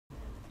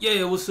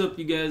Yeah, what's up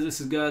you guys?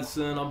 This is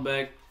Godson. I'm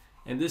back,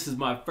 and this is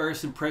my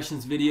first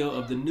impressions video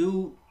of the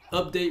new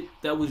update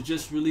that was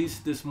just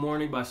released this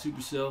morning by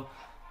Supercell.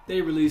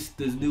 They released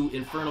this new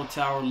Inferno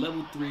Tower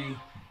level 3,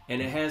 and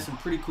it has some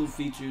pretty cool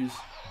features.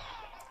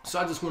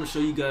 So I just want to show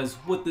you guys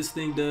what this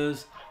thing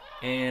does,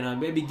 and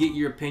maybe get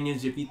your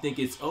opinions if you think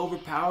it's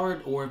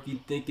overpowered or if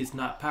you think it's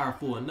not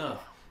powerful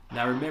enough.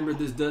 Now remember,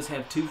 this does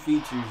have two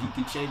features. You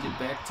can change it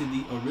back to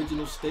the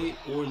original state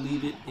or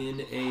leave it in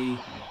a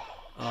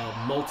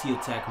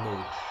multi-attack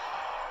mode,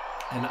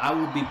 and I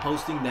will be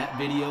posting that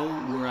video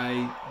where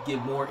I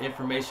give more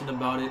information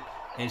about it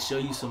and show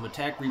you some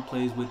attack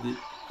replays with it.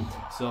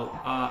 So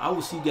I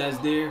will see you guys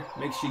there.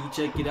 Make sure you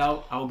check it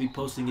out. I will be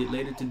posting it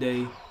later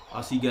today.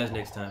 I'll see you guys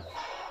next time.